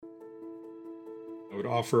I would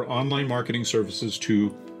offer online marketing services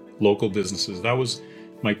to local businesses. That was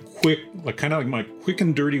my quick, like kind of like my quick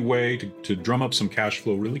and dirty way to drum up some cash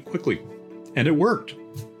flow really quickly. And it worked.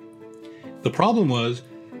 The problem was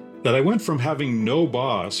that I went from having no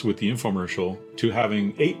boss with the infomercial to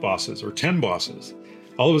having 8 bosses or 10 bosses.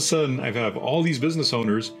 All of a sudden, I have all these business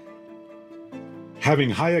owners having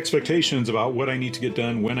high expectations about what I need to get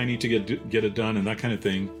done, when I need to get it done, and that kind of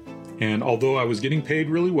thing. And although I was getting paid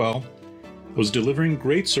really well, I was delivering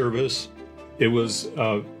great service. It was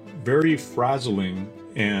very frazzling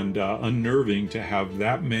and unnerving to have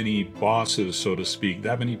that many bosses, so to speak,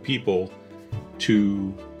 that many people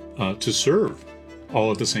to serve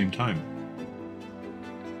all at the same time.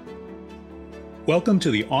 Welcome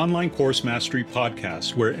to the Online Course Mastery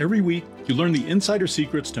Podcast, where every week you learn the insider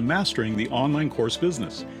secrets to mastering the online course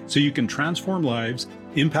business so you can transform lives,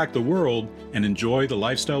 impact the world, and enjoy the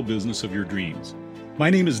lifestyle business of your dreams. My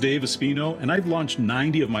name is Dave Espino, and I've launched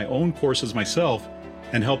 90 of my own courses myself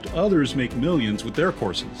and helped others make millions with their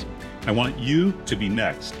courses. I want you to be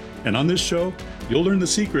next. And on this show, you'll learn the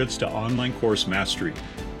secrets to online course mastery.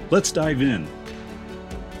 Let's dive in.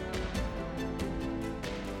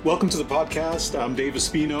 Welcome to the podcast. I'm Dave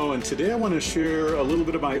Espino, and today I want to share a little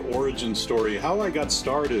bit of my origin story, how I got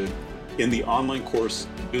started in the online course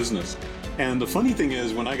business. And the funny thing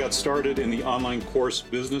is, when I got started in the online course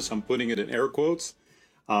business, I'm putting it in air quotes,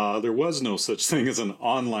 there was no such thing as an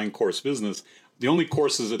online course business. The only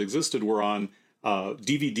courses that existed were on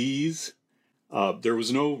DVDs. There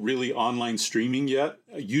was no really online streaming yet.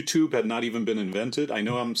 YouTube had not even been invented. I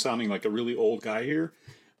know I'm sounding like a really old guy here,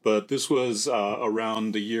 but this was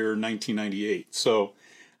around the year 1998. So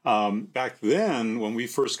back then, when we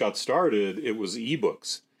first got started, it was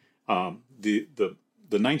ebooks. The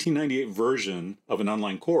 1998 version of an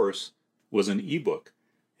online course was an ebook,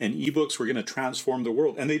 and ebooks were going to transform the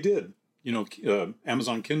world, and they did.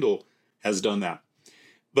 Amazon Kindle has done that.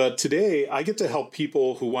 But today, I get to help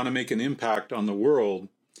people who want to make an impact on the world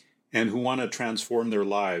and who want to transform their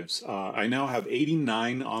lives. I now have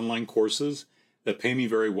 89 online courses that pay me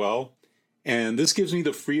very well. And this gives me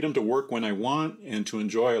the freedom to work when I want and to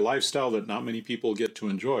enjoy a lifestyle that not many people get to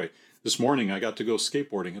enjoy. This morning, I got to go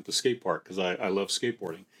skateboarding at the skate park because I love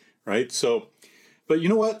skateboarding, right? So, but you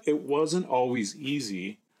know what? It wasn't always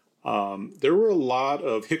easy. There were a lot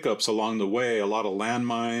of hiccups along the way, a lot of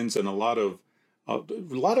landmines, and a lot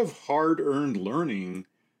of hard-earned learning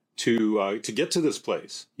to get to this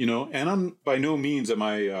place, And I'm by no means am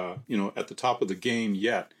I at the top of the game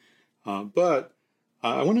yet. But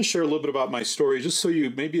I want to share a little bit about my story, just so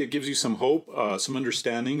maybe it gives you some hope, some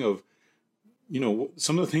understanding of,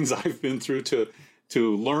 some of the things I've been through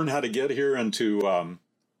to learn how to get here and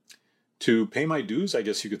to pay my dues, I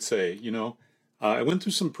guess you could say. I went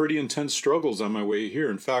through some pretty intense struggles on my way here.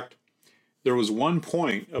 In fact, there was one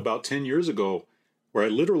point about 10 years ago where I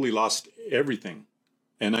literally lost everything,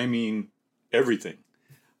 and I mean everything.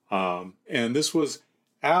 And this was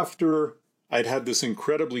after I'd had this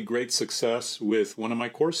incredibly great success with one of my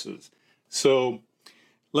courses. So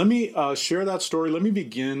let me share that story. Let me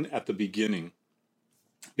begin at the beginning,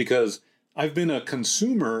 because I've been a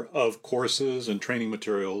consumer of courses and training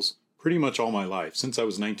materials pretty much all my life, since I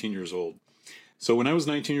was 19 years old. So when I was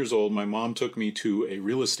 19 years old, my mom took me to a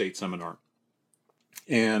real estate seminar.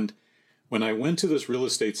 And when I went to this real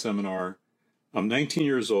estate seminar, I'm 19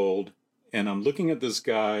 years old, and I'm looking at this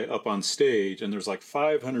guy up on stage, and there's like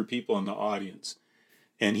 500 people in the audience.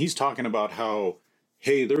 And he's talking about how,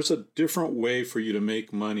 hey, there's a different way for you to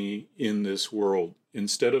make money in this world.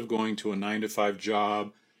 Instead of going to a 9-to-5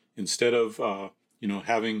 job, instead of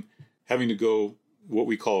having to go what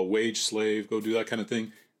we call a wage slave, go do that kind of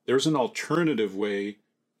thing, there's an alternative way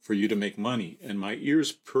for you to make money. And my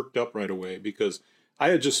ears perked up right away, because I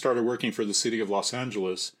had just started working for the city of Los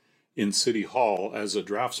Angeles in City Hall as a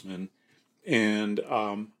draftsman. And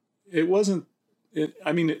it wasn't,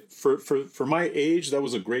 for my age, that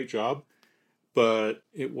was a great job, but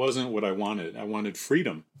it wasn't what I wanted. I wanted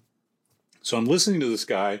freedom. So I'm listening to this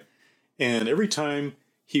guy, and every time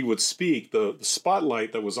he would speak, the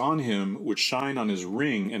spotlight that was on him would shine on his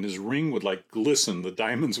ring, and his ring would like glisten. The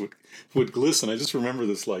diamonds would glisten. I just remember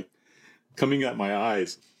this like coming at my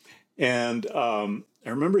eyes. And I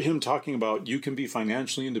remember him talking about you can be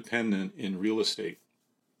financially independent in real estate.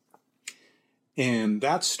 And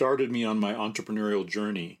that started me on my entrepreneurial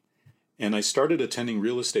journey. And I started attending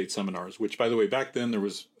real estate seminars, which, by the way, back then there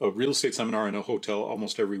was a real estate seminar in a hotel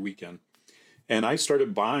almost every weekend. And I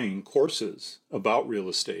started buying courses about real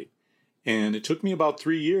estate. And it took me about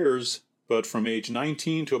 3 years, but from age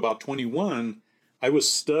 19 to about 21, I was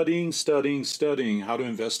studying how to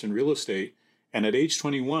invest in real estate. And at age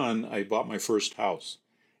 21, I bought my first house.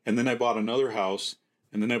 And then I bought another house.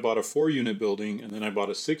 And then I bought a 4-unit building. And then I bought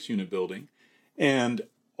a 6-unit building. And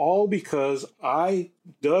all because I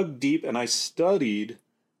dug deep and I studied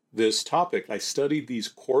this topic. I studied these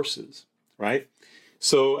courses, right?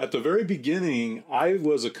 So at the very beginning, I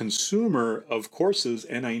was a consumer of courses,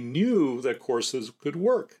 and I knew that courses could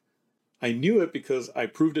work. I knew it because I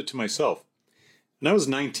proved it to myself. When I was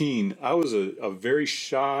 19, I was a very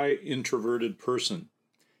shy, introverted person.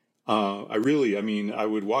 I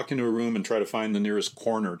would walk into a room and try to find the nearest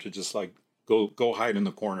corner to just like go hide in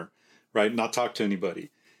the corner, right? Not talk to anybody.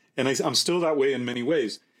 And I'm still that way in many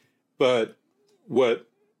ways. But what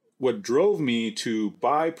drove me to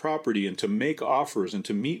buy property and to make offers and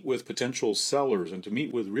to meet with potential sellers and to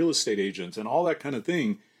meet with real estate agents and all that kind of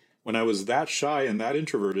thing, when I was that shy and that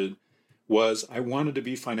introverted, was I wanted to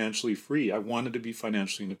be financially free. I wanted to be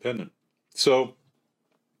financially independent. So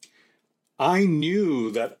I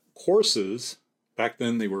knew that courses, back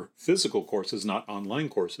then they were physical courses, not online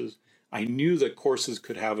courses. I knew that courses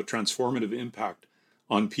could have a transformative impact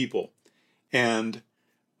on people. And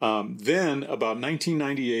then about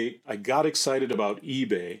 1998, I got excited about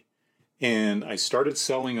eBay and I started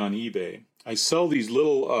selling on eBay. I sell these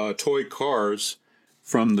little toy cars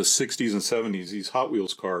from the 60s and 70s, these Hot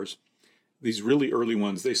Wheels cars, these really early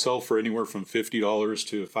ones. They sell for anywhere from $50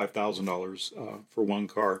 to $5,000 for one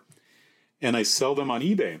car. And I sell them on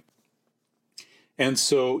eBay. And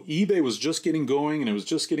so eBay was just getting going and it was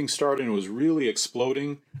just getting started and it was really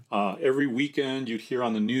exploding. Every weekend you'd hear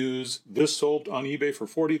on the news, this sold on eBay for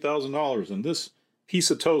 $40,000 and this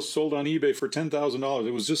piece of toast sold on eBay for $10,000.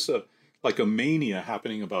 It was just like a mania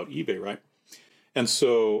happening about eBay, right? And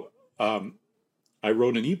so I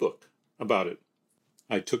wrote an ebook about it.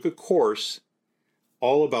 I took a course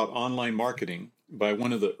all about online marketing by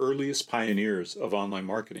one of the earliest pioneers of online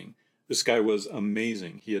marketing. This guy was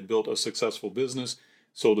amazing. He had built a successful business,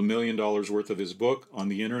 sold $1 million worth of his book on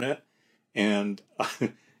the internet, and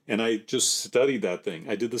I just studied that thing.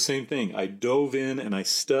 I did the same thing. I dove in and I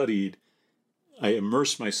studied. I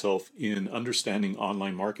immersed myself in understanding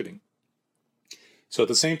online marketing. So at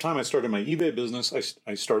the same time I started my eBay business,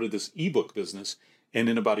 I started this ebook business. And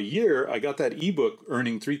in about a year, I got that ebook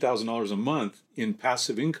earning $3,000 a month in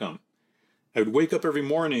passive income. I would wake up every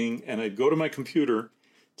morning and I'd go to my computer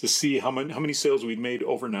to see how many sales we'd made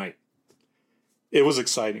overnight. It was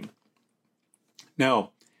exciting.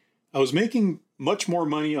 Now, I was making much more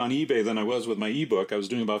money on eBay than I was with my ebook. I was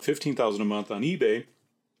doing about $15,000 a month on eBay,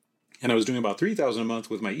 and I was doing about $3,000 a month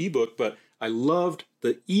with my ebook, but I loved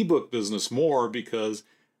the ebook business more because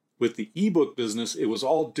with the ebook business, it was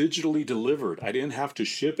all digitally delivered. I didn't have to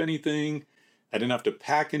ship anything. I didn't have to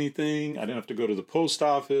pack anything. I didn't have to go to the post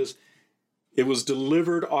office. It was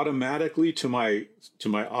delivered automatically to my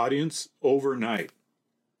audience overnight.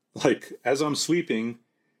 Like as I'm sleeping,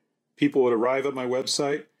 people would arrive at my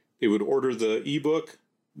website. They would order the ebook.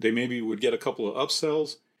 They maybe would get a couple of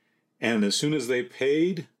upsells. And as soon as they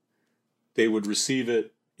paid, they would receive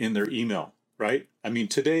it in their email, right? I mean,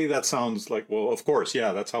 today that sounds like, well, of course,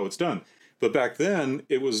 yeah, that's how it's done. But back then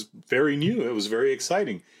it was very new. It was very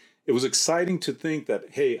exciting. It was exciting to think that,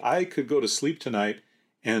 hey, I could go to sleep tonight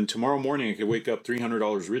and tomorrow morning I could wake up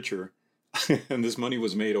 $300 richer and this money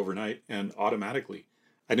was made overnight and automatically.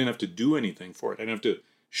 I didn't have to do anything for it. I didn't have to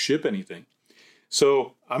ship anything.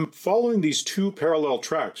 So I'm following these two parallel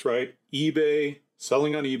tracks, right? eBay,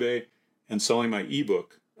 selling on eBay, and selling my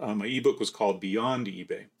ebook. My ebook was called Beyond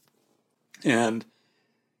eBay. And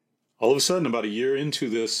all of a sudden, about a year into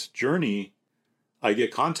this journey, I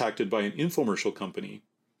get contacted by an infomercial company.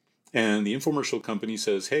 And the infomercial company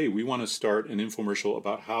says, hey, we want to start an infomercial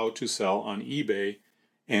about how to sell on eBay.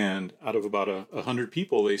 And out of about 100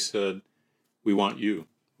 people, they said, we want you.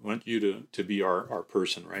 We want you to be our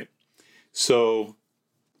person, right? So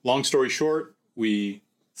long story short, we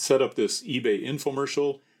set up this eBay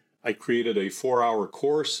infomercial. I created a 4-hour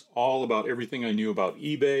course all about everything I knew about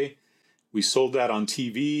eBay. We sold that on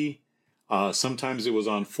TV. Sometimes it was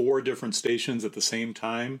on 4 different stations at the same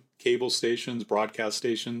time, cable stations, broadcast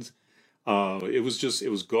stations. It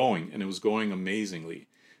was going, and it was going amazingly.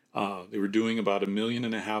 They were doing about $1.5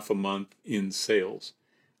 million a month in sales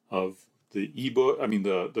of the ebook,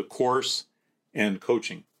 the course and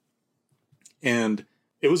coaching. And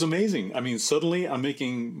it was amazing. I mean, suddenly I'm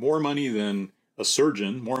making more money than a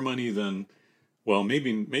surgeon, more money than, well,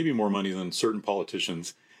 maybe more money than certain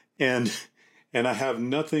politicians. And I have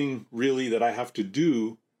nothing really that I have to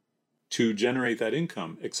do to generate that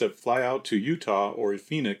income except fly out to Utah or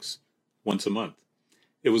Phoenix once a month.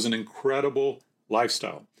 It was an incredible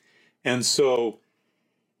lifestyle. And so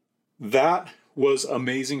that was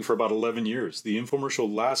amazing for about 11 years. The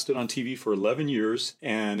infomercial lasted on TV for 11 years,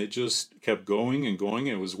 and it just kept going and going.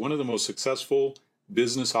 It was one of the most successful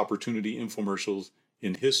business opportunity infomercials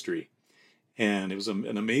in history. And it was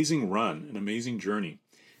an amazing run, an amazing journey.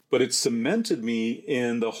 But it cemented me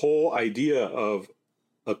in the whole idea of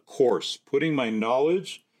a course, putting my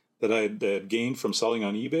knowledge that I had gained from selling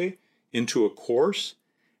on eBay into a course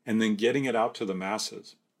and then getting it out to the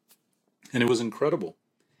masses. And it was incredible.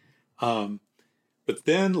 But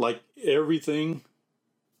then, like everything,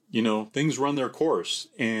 things run their course.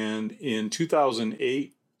 And in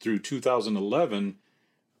 2008 through 2011,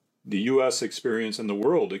 the U.S. experienced and the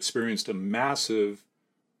world experienced a massive,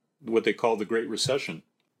 what they call the Great Recession.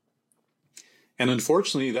 And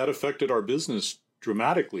unfortunately, that affected our business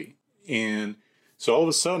dramatically. And so all of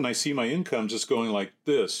a sudden, I see my income just going like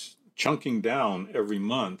this, chunking down every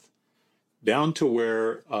month, down to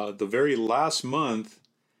where the very last month,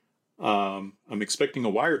 I'm expecting a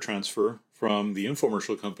wire transfer from the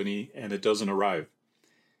infomercial company, and it doesn't arrive.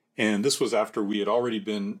 And this was after we had already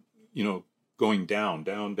been, going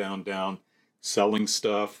down, selling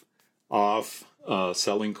stuff off,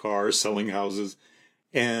 selling cars, selling houses,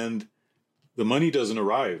 and the money doesn't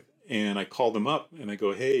arrive. And I call them up and I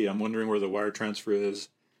go, hey, I'm wondering where the wire transfer is,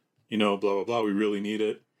 blah, blah, blah. We really need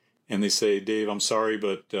it. And they say, Dave, I'm sorry,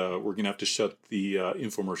 but we're going to have to shut the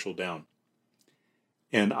infomercial down.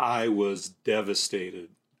 And I was devastated.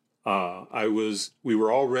 We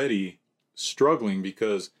were already struggling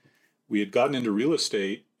because we had gotten into real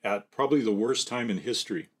estate at probably the worst time in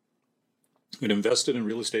history. We'd invested in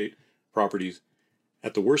real estate properties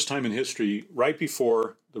at the worst time in history, right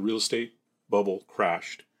before the real estate bubble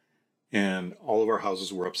crashed and all of our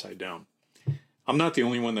houses were upside down. I'm not the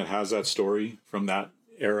only one that has that story from that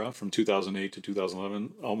era, from 2008 to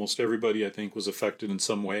 2011. Almost everybody, I think, was affected in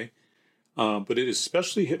some way. But it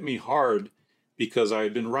especially hit me hard because I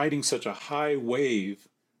had been riding such a high wave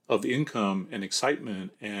of income and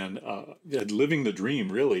excitement and living the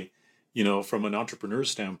dream, really, from an entrepreneur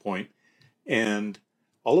standpoint. And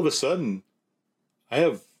all of a sudden, I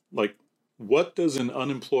have what does an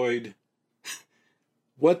unemployed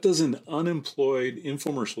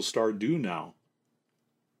infomercial star do now?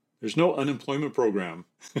 There's no unemployment program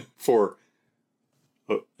for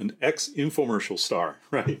an ex-infomercial star,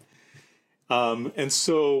 right? And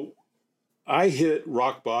so I hit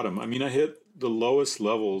rock bottom. I mean, I hit the lowest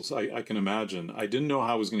levels I can imagine. I didn't know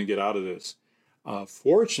how I was going to get out of this.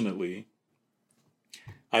 Fortunately,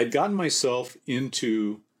 I had gotten myself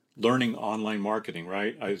into learning online marketing,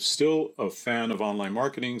 right? I'm still a fan of online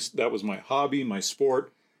marketing. That was my hobby, my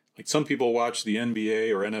sport. Like some people watch the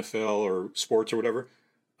NBA or NFL or sports or whatever.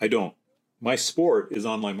 I don't. My sport is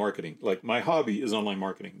online marketing. Like my hobby is online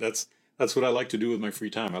marketing. That's what I like to do with my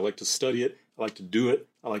free time. I like to study it. I like to do it.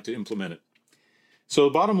 I like to implement it. So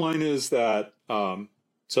the bottom line is that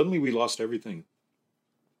suddenly we lost everything.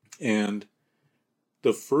 And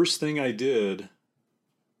the first thing I did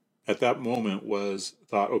at that moment was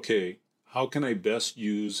thought, okay, how can I best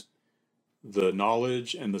use the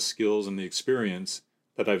knowledge and the skills and the experience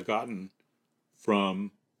that I've gotten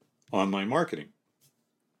from online marketing?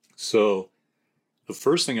 So the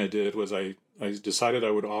first thing I did was I decided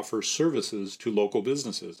I would offer services to local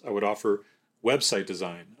businesses. I would offer website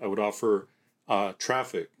design. I would offer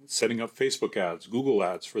traffic, setting up Facebook ads, Google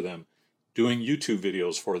ads for them, doing YouTube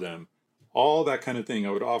videos for them, all that kind of thing.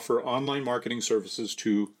 I would offer online marketing services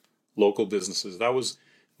to local businesses. That was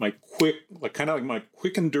my quick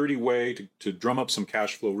and dirty way to drum up some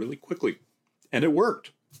cash flow really quickly. And it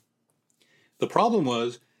worked. The problem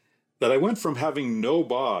was that I went from having no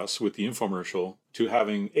boss with the infomercial to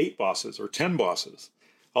having 8 bosses or 10 bosses.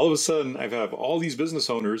 All of a sudden, I have all these business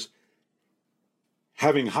owners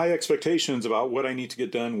having high expectations about what I need to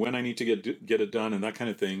get done, when I need to get it done, and that kind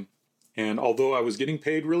of thing. And although I was getting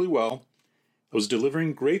paid really well, I was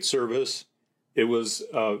delivering great service. It was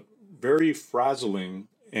very frazzling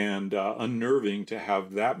and unnerving to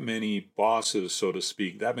have that many bosses, so to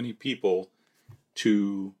speak, that many people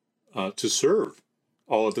to serve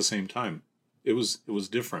all at the same time. It was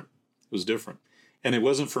different. It was different. And it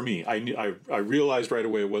wasn't for me. I realized right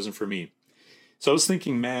away it wasn't for me. So I was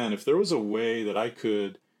thinking, man, if there was a way that I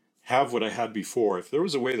could have what I had before, if there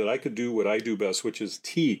was a way that I could do what I do best, which is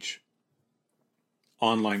teach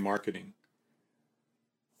online marketing.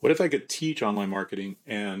 What if I could teach online marketing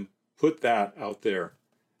and put that out there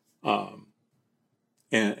and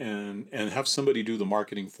have somebody do the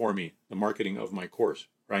marketing for me, the marketing of my course,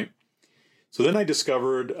 right? So then I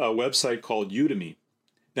discovered a website called Udemy.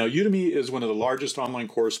 Now, Udemy is one of the largest online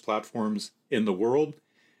course platforms in the world,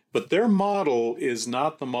 but their model is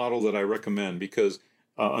not the model that I recommend because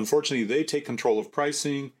Unfortunately, they take control of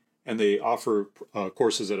pricing and they offer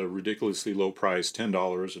courses at a ridiculously low price, $10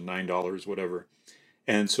 or $9, whatever.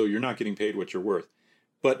 And so you're not getting paid what you're worth.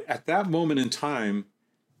 But at that moment in time,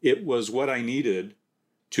 it was what I needed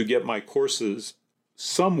to get my courses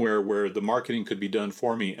somewhere where the marketing could be done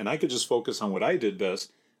for me. And I could just focus on what I did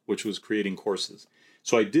best, which was creating courses.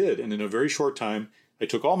 So I did. And in a very short time, I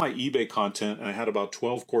took all my eBay content and I had about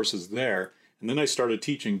 12 courses there. And then I started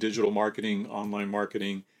teaching digital marketing, online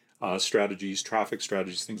marketing, strategies, traffic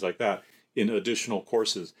strategies, things like that in additional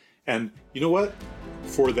courses. And you know what?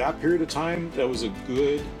 For that period of time, that was a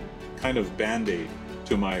good kind of Band-Aid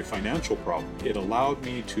to my financial problem. It allowed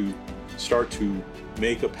me to start to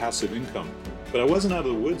make a passive income, but I wasn't out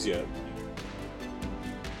of the woods yet.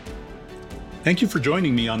 Thank you for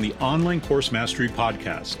joining me on the Online Course Mastery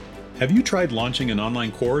Podcast. Have you tried launching an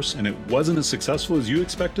online course and it wasn't as successful as you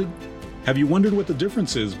expected? Have you wondered what the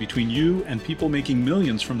difference is between you and people making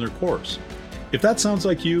millions from their course? If that sounds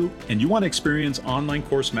like you and you want to experience online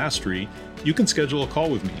course mastery, you can schedule a call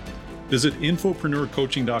with me. Visit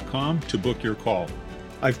infopreneurcoaching.com to book your call.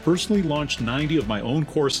 I've personally launched 90 of my own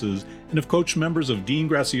courses and have coached members of Dean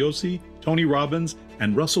Graziosi, Tony Robbins,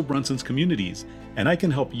 and Russell Brunson's communities, and I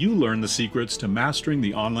can help you learn the secrets to mastering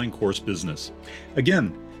the online course business.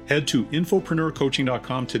 Again, head to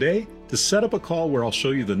infopreneurcoaching.com today to set up a call where I'll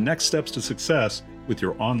show you the next steps to success with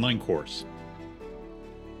your online course.